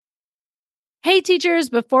Hey teachers,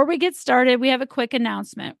 before we get started, we have a quick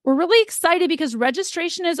announcement. We're really excited because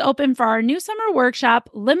registration is open for our new summer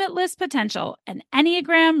workshop, Limitless Potential, an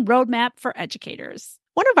Enneagram roadmap for educators.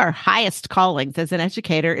 One of our highest callings as an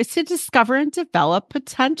educator is to discover and develop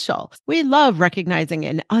potential. We love recognizing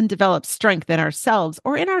an undeveloped strength in ourselves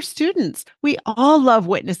or in our students. We all love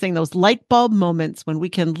witnessing those light bulb moments when we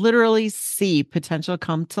can literally see potential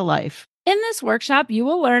come to life. In this workshop, you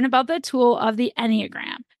will learn about the tool of the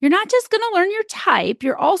Enneagram. You're not just going to learn your type,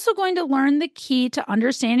 you're also going to learn the key to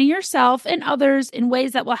understanding yourself and others in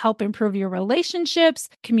ways that will help improve your relationships,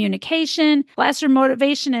 communication, classroom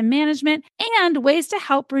motivation and management, and ways to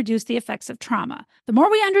help reduce the effects of trauma. The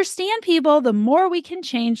more we understand people, the more we can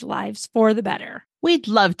change lives for the better. We'd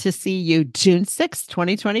love to see you June 6,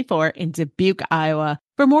 2024 in Dubuque, Iowa.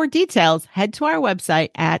 For more details, head to our website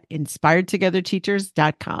at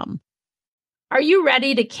inspiredtogetherteachers.com. Are you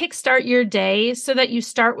ready to kickstart your day so that you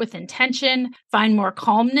start with intention, find more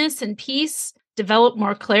calmness and peace, develop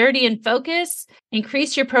more clarity and focus,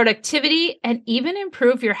 increase your productivity, and even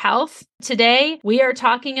improve your health? Today, we are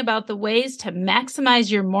talking about the ways to maximize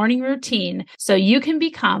your morning routine so you can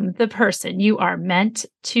become the person you are meant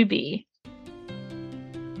to be.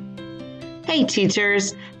 Hey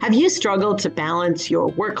teachers, have you struggled to balance your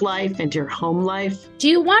work life and your home life? Do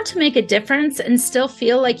you want to make a difference and still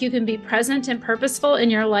feel like you can be present and purposeful in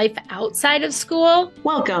your life outside of school?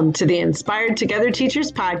 Welcome to the Inspired Together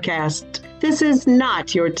Teachers podcast. This is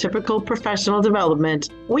not your typical professional development.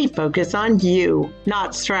 We focus on you,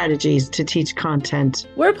 not strategies to teach content.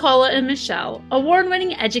 We're Paula and Michelle,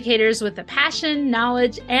 award-winning educators with the passion,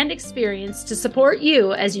 knowledge, and experience to support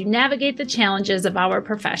you as you navigate the challenges of our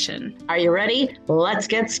profession. Are you ready? Let's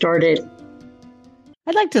get started.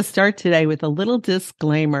 I'd like to start today with a little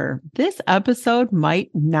disclaimer. This episode might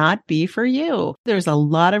not be for you. There's a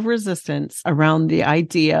lot of resistance around the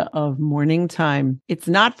idea of morning time. It's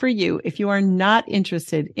not for you if you are not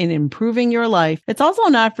interested in improving your life. It's also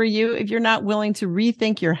not for you if you're not willing to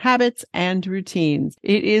rethink your habits and routines.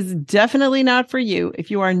 It is definitely not for you if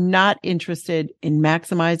you are not interested in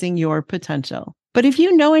maximizing your potential. But if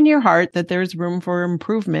you know in your heart that there's room for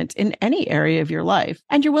improvement in any area of your life,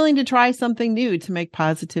 and you're willing to try something new to make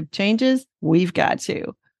positive changes, we've got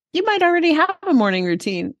you. You might already have a morning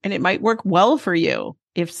routine, and it might work well for you.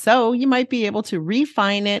 If so, you might be able to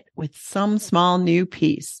refine it with some small new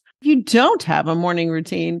piece. If you don't have a morning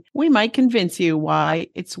routine, we might convince you why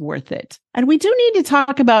it's worth it. And we do need to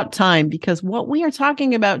talk about time because what we are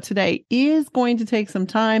talking about today is going to take some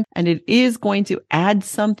time and it is going to add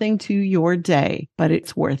something to your day, but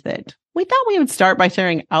it's worth it. We thought we would start by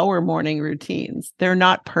sharing our morning routines. They're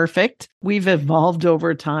not perfect. We've evolved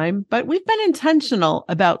over time, but we've been intentional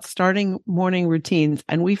about starting morning routines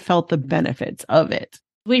and we felt the benefits of it.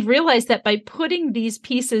 We've realized that by putting these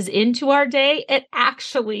pieces into our day, it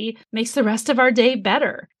actually makes the rest of our day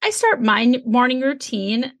better. I start my morning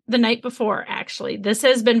routine the night before, actually. This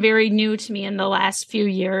has been very new to me in the last few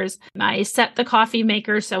years. I set the coffee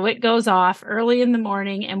maker so it goes off early in the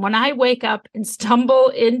morning. And when I wake up and stumble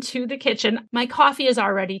into the kitchen, my coffee is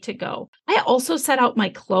all ready to go. I also set out my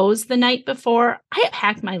clothes the night before. I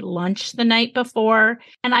packed my lunch the night before,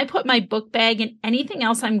 and I put my book bag and anything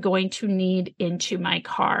else I'm going to need into my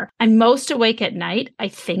car. I'm most awake at night. I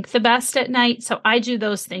think the best at night. So I do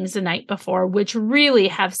those things the night before, which really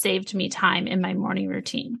have saved me time in my morning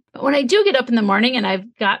routine. But when I do get up in the morning and I've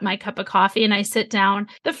got my cup of coffee and I sit down,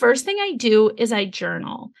 the first thing I do is I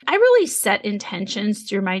journal. I really set intentions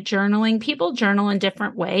through my journaling. People journal in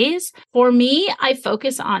different ways. For me, I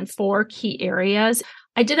focus on 4 key areas.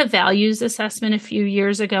 I did a values assessment a few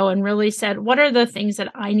years ago and really said, what are the things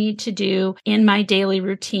that I need to do in my daily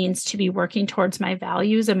routines to be working towards my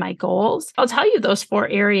values and my goals? I'll tell you those 4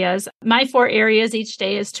 areas. My 4 areas each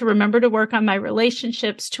day is to remember to work on my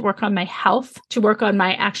relationships, to work on my health, to work on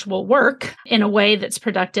my actual work in a way that's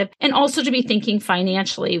productive, and also to be thinking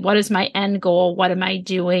financially. What is my end goal? What am I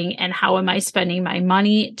doing? And how am I spending my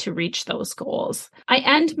money to reach those goals? I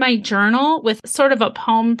end my journal with sort of a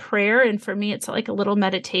poem prayer. And for me, it's like a little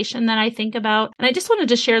meditation that I think about. And I just wanted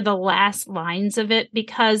to share the last lines of it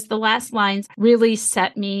because the last lines really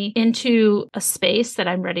set me into a space that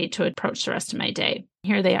I'm ready to approach the rest of my day.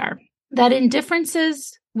 Here they are. That in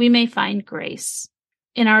differences, we may find grace.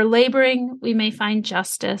 In our laboring, we may find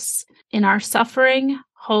justice. In our suffering,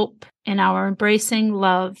 hope. In our embracing,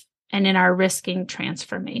 love. And in our risking,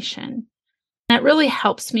 transformation. That really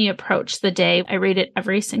helps me approach the day. I read it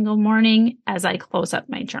every single morning as I close up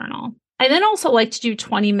my journal. I then also like to do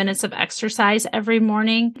 20 minutes of exercise every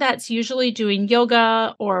morning. That's usually doing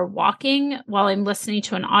yoga or walking while I'm listening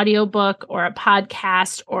to an audiobook or a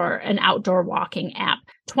podcast or an outdoor walking app.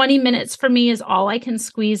 20 minutes for me is all I can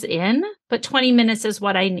squeeze in, but 20 minutes is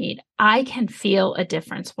what I need. I can feel a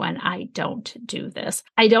difference when I don't do this.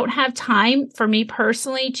 I don't have time for me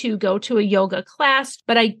personally to go to a yoga class,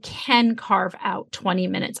 but I can carve out 20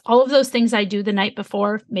 minutes. All of those things I do the night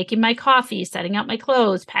before, making my coffee, setting out my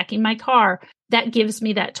clothes, packing my car, that gives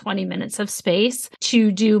me that 20 minutes of space to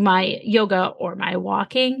do my yoga or my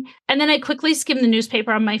walking. And then I quickly skim the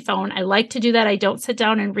newspaper on my phone. I like to do that. I don't sit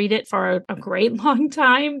down and read it for a great long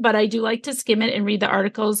time, but I do like to skim it and read the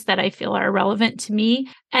articles that I feel are relevant to me.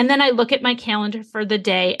 And then I look at my calendar for the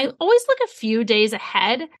day. I always look a few days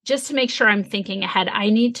ahead just to make sure I'm thinking ahead. I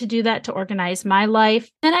need to do that to organize my life.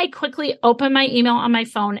 Then I quickly open my email on my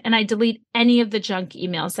phone and I delete any of the junk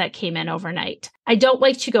emails that came in overnight. I don't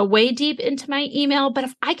like to go way deep into my email, but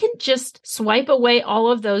if I can just swipe away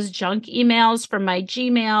all of those junk emails from my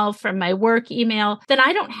Gmail, from my work email, then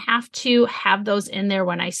I don't have to have those in there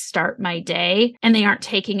when I start my day and they aren't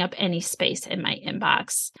taking up any space in my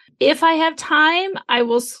inbox. If I have time, I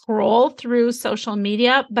will scroll through social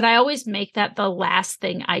media, but I always make that the last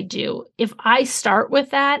thing I do. If I start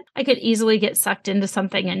with that, I could easily get sucked into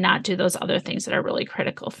something and not do those other things that are really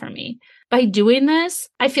critical for me. By doing this,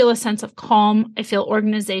 I feel a sense of calm. I feel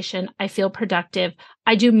organization. I feel productive.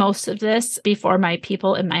 I do most of this before my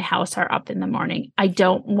people in my house are up in the morning. I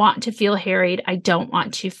don't want to feel harried. I don't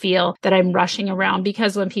want to feel that I'm rushing around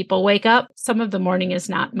because when people wake up, some of the morning is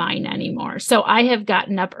not mine anymore. So I have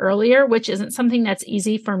gotten up earlier, which isn't something that's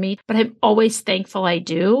easy for me, but I'm always thankful I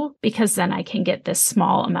do because then I can get this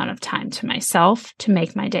small amount of time to myself to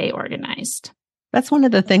make my day organized. That's one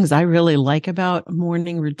of the things I really like about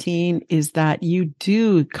morning routine is that you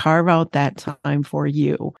do carve out that time for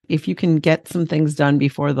you. If you can get some things done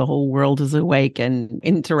before the whole world is awake and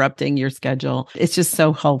interrupting your schedule, it's just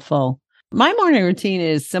so helpful. My morning routine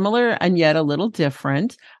is similar and yet a little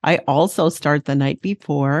different. I also start the night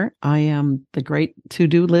before. I am the great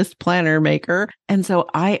to-do list planner maker. And so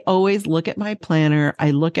I always look at my planner.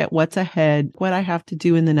 I look at what's ahead, what I have to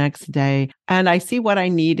do in the next day, and I see what I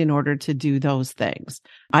need in order to do those things.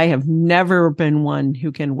 I have never been one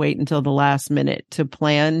who can wait until the last minute to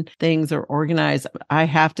plan things or organize. I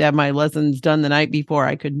have to have my lessons done the night before.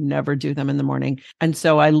 I could never do them in the morning. And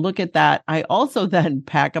so I look at that. I also then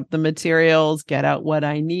pack up the materials, get out what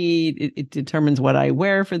I need. It determines what I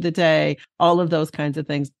wear for the day, all of those kinds of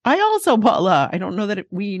things. I also, Paula, I don't know that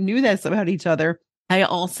we knew this about each other. I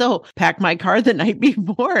also pack my car the night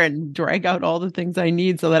before and drag out all the things I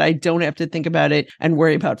need so that I don't have to think about it and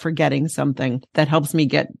worry about forgetting something. That helps me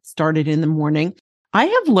get started in the morning. I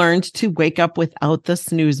have learned to wake up without the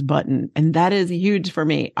snooze button, and that is huge for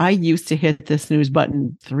me. I used to hit the snooze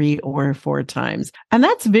button 3 or 4 times, and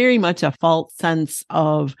that's very much a false sense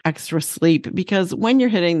of extra sleep because when you're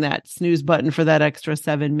hitting that snooze button for that extra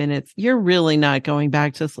 7 minutes, you're really not going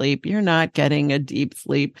back to sleep. You're not getting a deep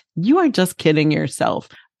sleep. You are just kidding yourself.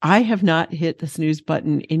 I have not hit the snooze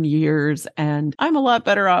button in years, and I'm a lot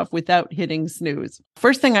better off without hitting snooze.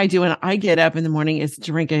 First thing I do when I get up in the morning is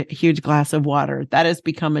drink a huge glass of water. That has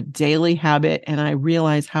become a daily habit, and I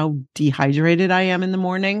realize how dehydrated I am in the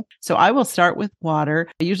morning. So I will start with water.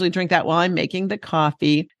 I usually drink that while I'm making the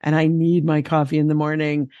coffee, and I need my coffee in the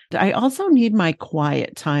morning. I also need my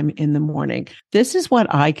quiet time in the morning. This is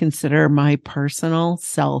what I consider my personal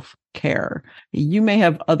self-care. You may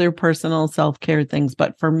have other personal self-care things,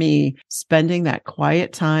 but for me, spending that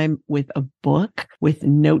quiet time with a book, with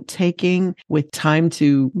note-taking, with time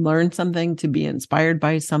to learn something, to be inspired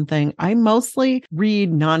by something. I mostly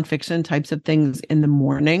read nonfiction types of things in the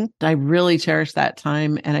morning. I really cherish that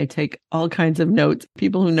time and I take all kinds of notes.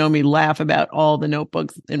 People who know me laugh about all the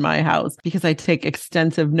notebooks in my house because I take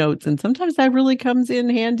extensive notes. And sometimes that really comes in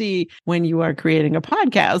handy when you are creating a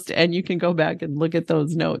podcast and you can go back and look at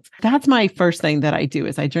those notes. That's my first thing that I do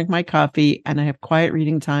is I drink my coffee and I have quiet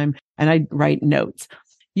reading time and I write notes.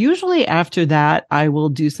 Usually after that, I will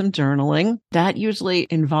do some journaling. That usually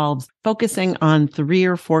involves focusing on 3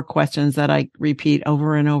 or 4 questions that I repeat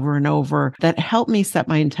over and over and over that help me set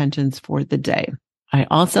my intentions for the day. I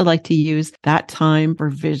also like to use that time for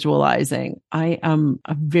visualizing. I am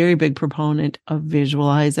a very big proponent of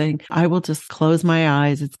visualizing. I will just close my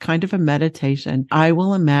eyes. It's kind of a meditation. I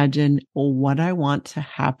will imagine what I want to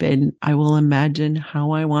happen. I will imagine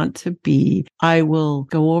how I want to be. I will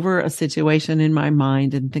go over a situation in my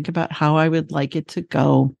mind and think about how I would like it to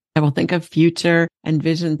go. I will think of future and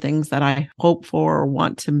vision things that I hope for or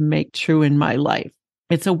want to make true in my life.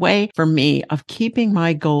 It's a way for me of keeping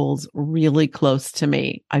my goals really close to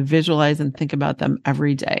me. I visualize and think about them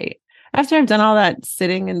every day. After I've done all that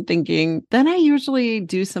sitting and thinking, then I usually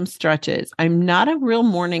do some stretches. I'm not a real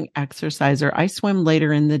morning exerciser. I swim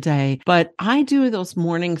later in the day, but I do those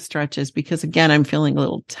morning stretches because, again, I'm feeling a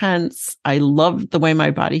little tense. I love the way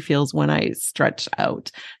my body feels when I stretch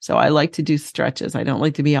out. So I like to do stretches. I don't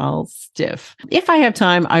like to be all stiff. If I have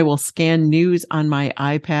time, I will scan news on my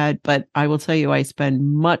iPad, but I will tell you, I spend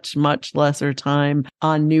much, much lesser time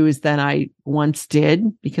on news than I once did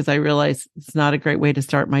because I realized it's not a great way to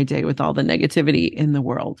start my day with all the negativity in the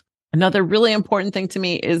world. Another really important thing to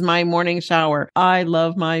me is my morning shower. I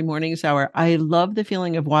love my morning shower. I love the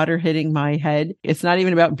feeling of water hitting my head. It's not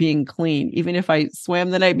even about being clean. Even if I swam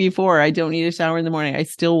the night before, I don't need a shower in the morning. I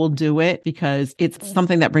still will do it because it's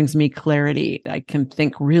something that brings me clarity. I can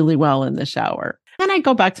think really well in the shower. Then I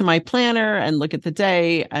go back to my planner and look at the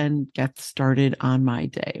day and get started on my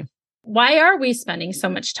day. Why are we spending so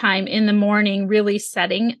much time in the morning really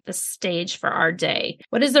setting the stage for our day?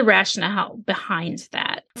 What is the rationale behind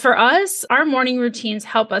that? For us, our morning routines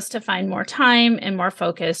help us to find more time and more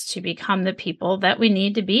focus to become the people that we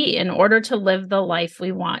need to be in order to live the life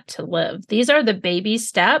we want to live. These are the baby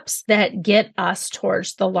steps that get us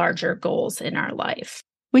towards the larger goals in our life.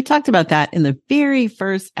 We talked about that in the very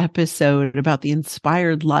first episode about the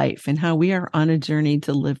inspired life and how we are on a journey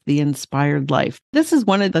to live the inspired life. This is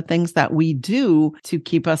one of the things that we do to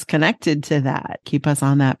keep us connected to that, keep us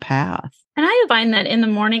on that path. And I find that in the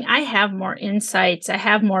morning, I have more insights. I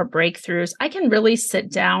have more breakthroughs. I can really sit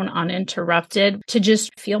down uninterrupted to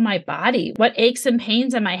just feel my body. What aches and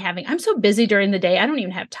pains am I having? I'm so busy during the day. I don't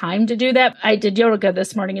even have time to do that. I did yoga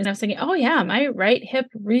this morning and I was thinking, oh yeah, my right hip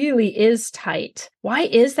really is tight. Why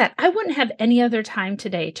is that? I wouldn't have any other time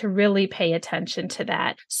today to really pay attention to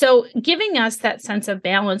that. So giving us that sense of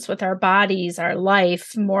balance with our bodies, our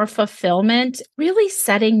life, more fulfillment, really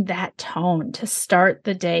setting that tone to start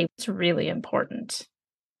the day. It's really important.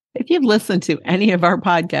 If you've listened to any of our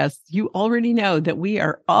podcasts, you already know that we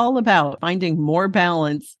are all about finding more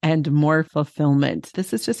balance and more fulfillment.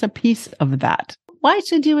 This is just a piece of that. Why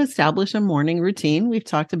should you establish a morning routine? We've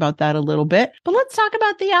talked about that a little bit, but let's talk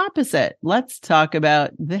about the opposite. Let's talk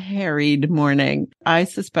about the harried morning. I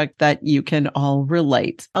suspect that you can all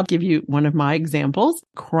relate. I'll give you one of my examples.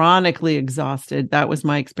 Chronically exhausted. That was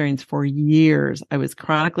my experience for years. I was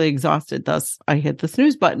chronically exhausted. Thus, I hit the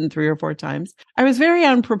snooze button 3 or 4 times. I was very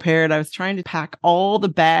unprepared. I was trying to pack all the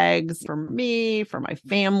bags for me, for my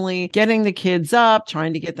family, getting the kids up,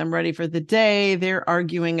 trying to get them ready for the day. They're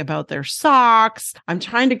arguing about their socks. I'm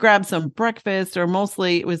trying to grab some breakfast, or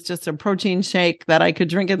mostly it was just a protein shake that I could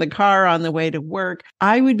drink in the car on the way to work.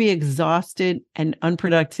 I would be exhausted and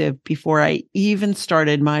unproductive before I even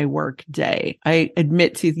started my work day. I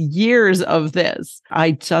admit to years of this.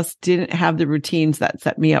 I just didn't have the routines that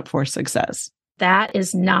set me up for success. That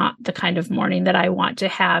is not the kind of morning that I want to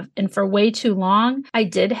have. And for way too long, I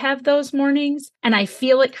did have those mornings and I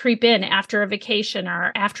feel it creep in after a vacation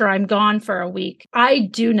or after I'm gone for a week. I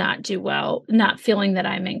do not do well not feeling that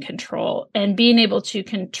I'm in control, and being able to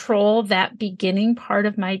control that beginning part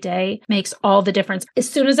of my day makes all the difference. As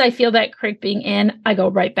soon as I feel that creeping in, I go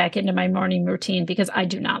right back into my morning routine because I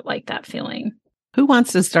do not like that feeling. Who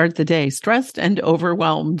wants to start the day stressed and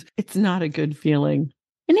overwhelmed? It's not a good feeling.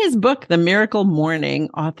 In his book, The Miracle Morning,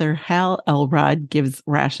 author Hal Elrod gives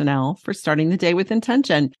rationale for starting the day with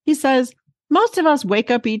intention. He says, most of us wake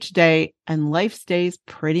up each day and life stays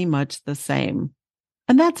pretty much the same.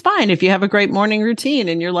 And that's fine if you have a great morning routine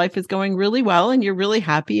and your life is going really well and you're really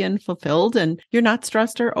happy and fulfilled and you're not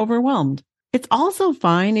stressed or overwhelmed. It's also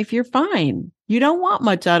fine if you're fine. You don't want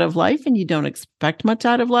much out of life and you don't expect much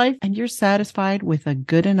out of life and you're satisfied with a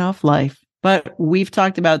good enough life. But we've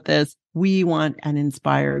talked about this. We want an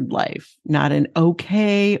inspired life, not an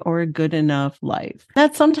okay or a good enough life.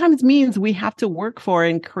 That sometimes means we have to work for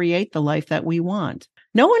and create the life that we want.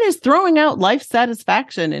 No one is throwing out life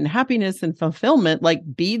satisfaction and happiness and fulfillment like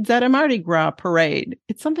beads at a Mardi Gras parade.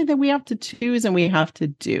 It's something that we have to choose and we have to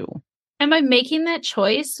do. And by making that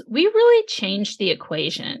choice, we really change the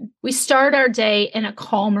equation. We start our day in a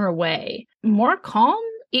calmer way. More calm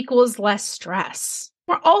equals less stress.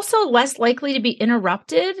 We're also less likely to be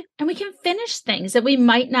interrupted, and we can finish things that we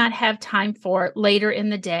might not have time for later in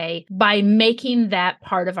the day by making that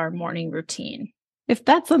part of our morning routine. If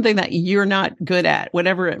that's something that you're not good at,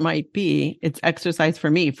 whatever it might be, it's exercise for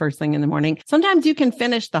me first thing in the morning. Sometimes you can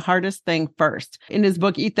finish the hardest thing first. In his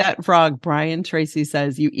book, Eat That Frog, Brian Tracy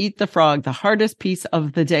says you eat the frog, the hardest piece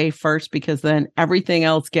of the day first, because then everything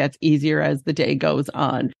else gets easier as the day goes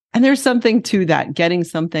on. And there's something to that, getting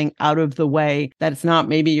something out of the way that's not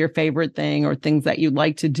maybe your favorite thing or things that you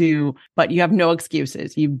like to do, but you have no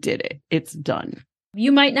excuses. You did it. It's done.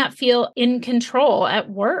 You might not feel in control at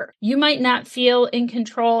work. You might not feel in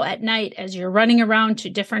control at night as you're running around to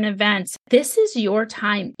different events. This is your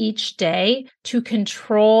time each day to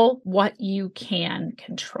control what you can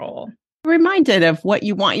control. Reminded of what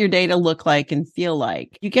you want your day to look like and feel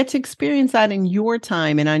like. You get to experience that in your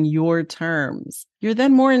time and on your terms. You're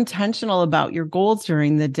then more intentional about your goals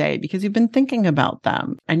during the day because you've been thinking about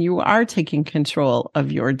them and you are taking control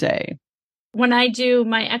of your day. When I do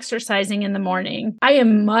my exercising in the morning, I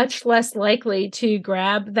am much less likely to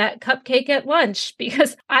grab that cupcake at lunch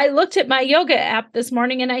because I looked at my yoga app this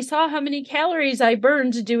morning and I saw how many calories I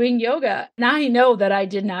burned doing yoga. Now I know that I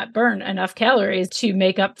did not burn enough calories to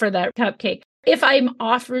make up for that cupcake. If I'm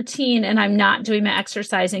off routine and I'm not doing my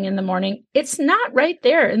exercising in the morning, it's not right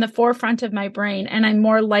there in the forefront of my brain, and I'm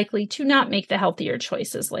more likely to not make the healthier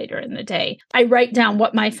choices later in the day. I write down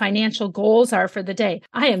what my financial goals are for the day.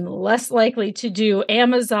 I am less likely to do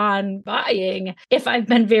Amazon buying if I've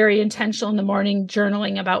been very intentional in the morning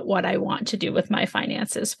journaling about what I want to do with my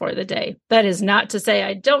finances for the day. That is not to say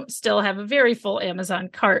I don't still have a very full Amazon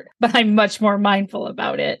cart, but I'm much more mindful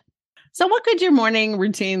about it. So what could your morning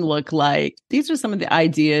routine look like? These are some of the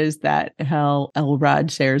ideas that Hal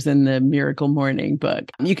Elrod shares in the Miracle Morning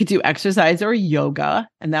book. You could do exercise or yoga,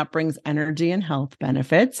 and that brings energy and health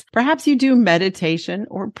benefits. Perhaps you do meditation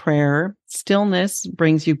or prayer. Stillness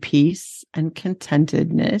brings you peace and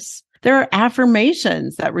contentedness. There are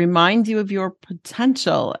affirmations that remind you of your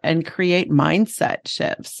potential and create mindset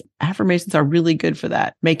shifts. Affirmations are really good for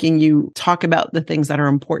that, making you talk about the things that are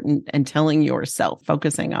important and telling yourself,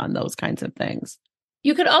 focusing on those kinds of things.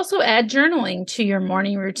 You could also add journaling to your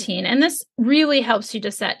morning routine, and this really helps you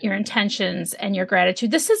to set your intentions and your gratitude.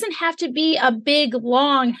 This doesn't have to be a big,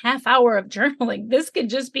 long half hour of journaling. This could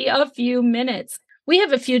just be a few minutes. We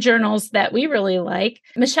have a few journals that we really like.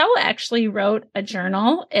 Michelle actually wrote a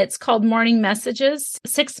journal. It's called Morning Messages,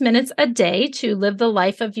 6 minutes a day to live the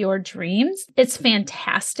life of your dreams. It's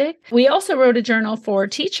fantastic. We also wrote a journal for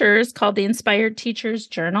teachers called the Inspired Teachers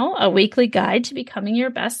Journal, a weekly guide to becoming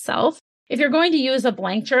your best self. If you're going to use a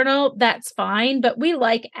blank journal, that's fine, but we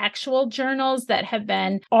like actual journals that have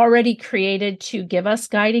been already created to give us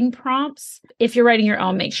guiding prompts. If you're writing your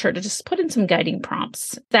own, make sure to just put in some guiding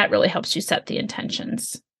prompts. That really helps you set the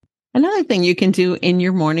intentions. Another thing you can do in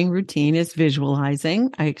your morning routine is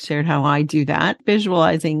visualizing. I shared how I do that.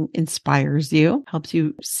 Visualizing inspires you, helps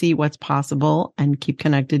you see what's possible and keep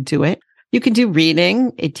connected to it. You can do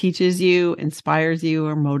reading. It teaches you, inspires you,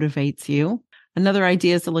 or motivates you. Another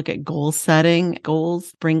idea is to look at goal setting.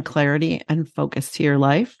 Goals bring clarity and focus to your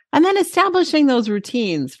life. And then establishing those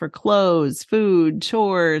routines for clothes, food,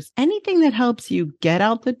 chores, anything that helps you get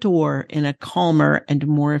out the door in a calmer and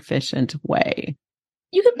more efficient way.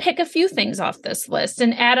 You can pick a few things off this list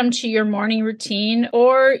and add them to your morning routine,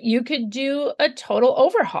 or you could do a total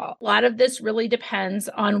overhaul. A lot of this really depends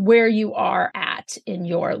on where you are at in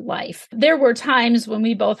your life. There were times when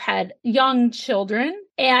we both had young children,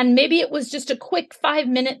 and maybe it was just a quick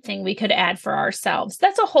 5-minute thing we could add for ourselves.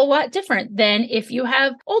 That's a whole lot different than if you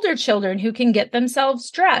have older children who can get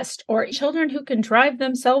themselves dressed, or children who can drive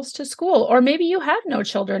themselves to school, or maybe you have no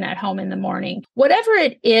children at home in the morning. Whatever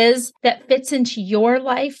it is that fits into your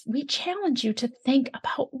life, we challenge you to think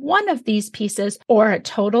about one of these pieces or a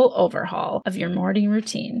total overhaul of your morning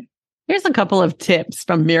routine. Here's a couple of tips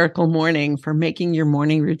from Miracle Morning for making your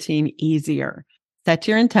morning routine easier. Set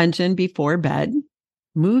your intention before bed.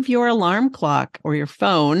 Move your alarm clock or your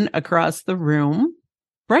phone across the room.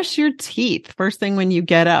 Brush your teeth first thing when you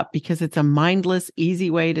get up because it's a mindless, easy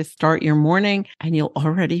way to start your morning and you'll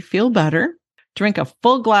already feel better. Drink a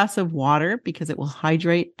full glass of water because it will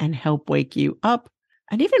hydrate and help wake you up.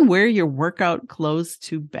 And even wear your workout clothes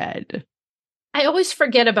to bed. I always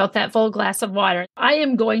forget about that full glass of water. I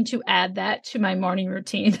am going to add that to my morning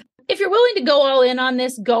routine. If you're willing to go all in on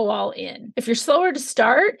this, go all in. If you're slower to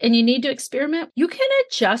start and you need to experiment, you can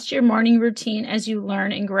adjust your morning routine as you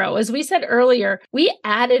learn and grow. As we said earlier, we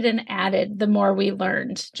added and added the more we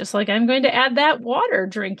learned, just like I'm going to add that water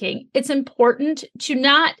drinking. It's important to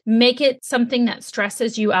not make it something that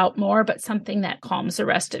stresses you out more, but something that calms the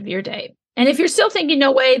rest of your day. And if you're still thinking,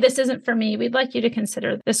 no way, this isn't for me, we'd like you to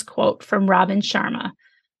consider this quote from Robin Sharma.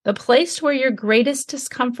 The place where your greatest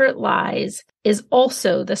discomfort lies is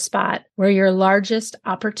also the spot where your largest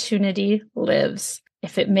opportunity lives.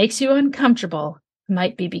 If it makes you uncomfortable, it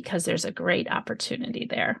might be because there's a great opportunity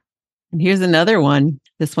there. And here's another one,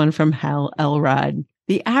 this one from Hal Elrod.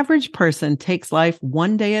 The average person takes life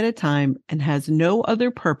one day at a time and has no other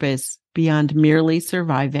purpose beyond merely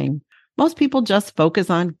surviving. Most people just focus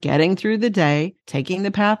on getting through the day, taking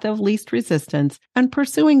the path of least resistance, and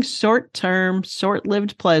pursuing short-term,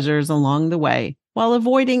 short-lived pleasures along the way. while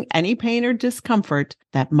avoiding any pain or discomfort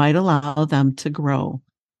that might allow them to grow.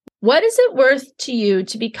 What is it worth to you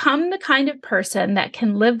to become the kind of person that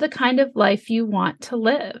can live the kind of life you want to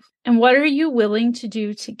live? And what are you willing to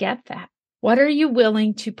do to get that? What are you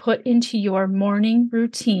willing to put into your morning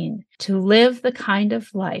routine to live the kind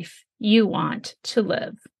of life you want to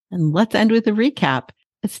live? And let's end with a recap.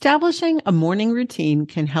 Establishing a morning routine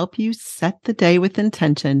can help you set the day with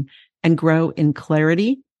intention and grow in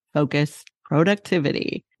clarity, focus,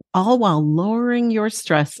 productivity, all while lowering your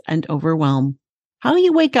stress and overwhelm. How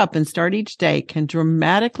you wake up and start each day can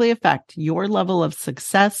dramatically affect your level of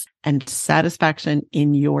success and satisfaction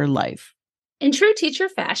in your life. In true teacher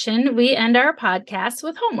fashion, we end our podcast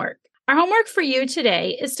with homework. Our homework for you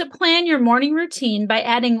today is to plan your morning routine by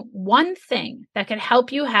adding one thing that could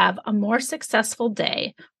help you have a more successful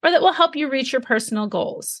day or that will help you reach your personal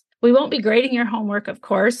goals. We won't be grading your homework, of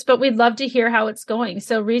course, but we'd love to hear how it's going.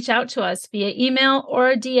 So reach out to us via email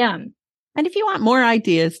or a DM. And if you want more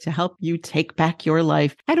ideas to help you take back your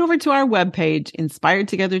life, head over to our webpage,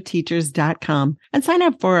 inspiredtogetherteachers.com, and sign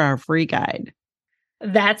up for our free guide.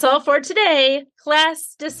 That's all for today.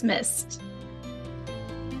 Class dismissed.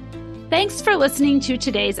 Thanks for listening to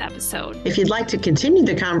today's episode. If you'd like to continue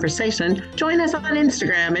the conversation, join us on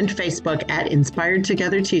Instagram and Facebook at Inspired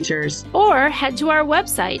Together Teachers. Or head to our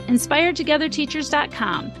website,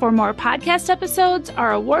 inspiredtogetherteachers.com, for more podcast episodes,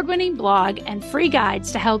 our award-winning blog, and free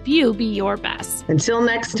guides to help you be your best. Until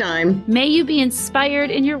next time, may you be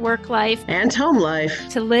inspired in your work life and home life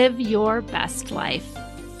to live your best life.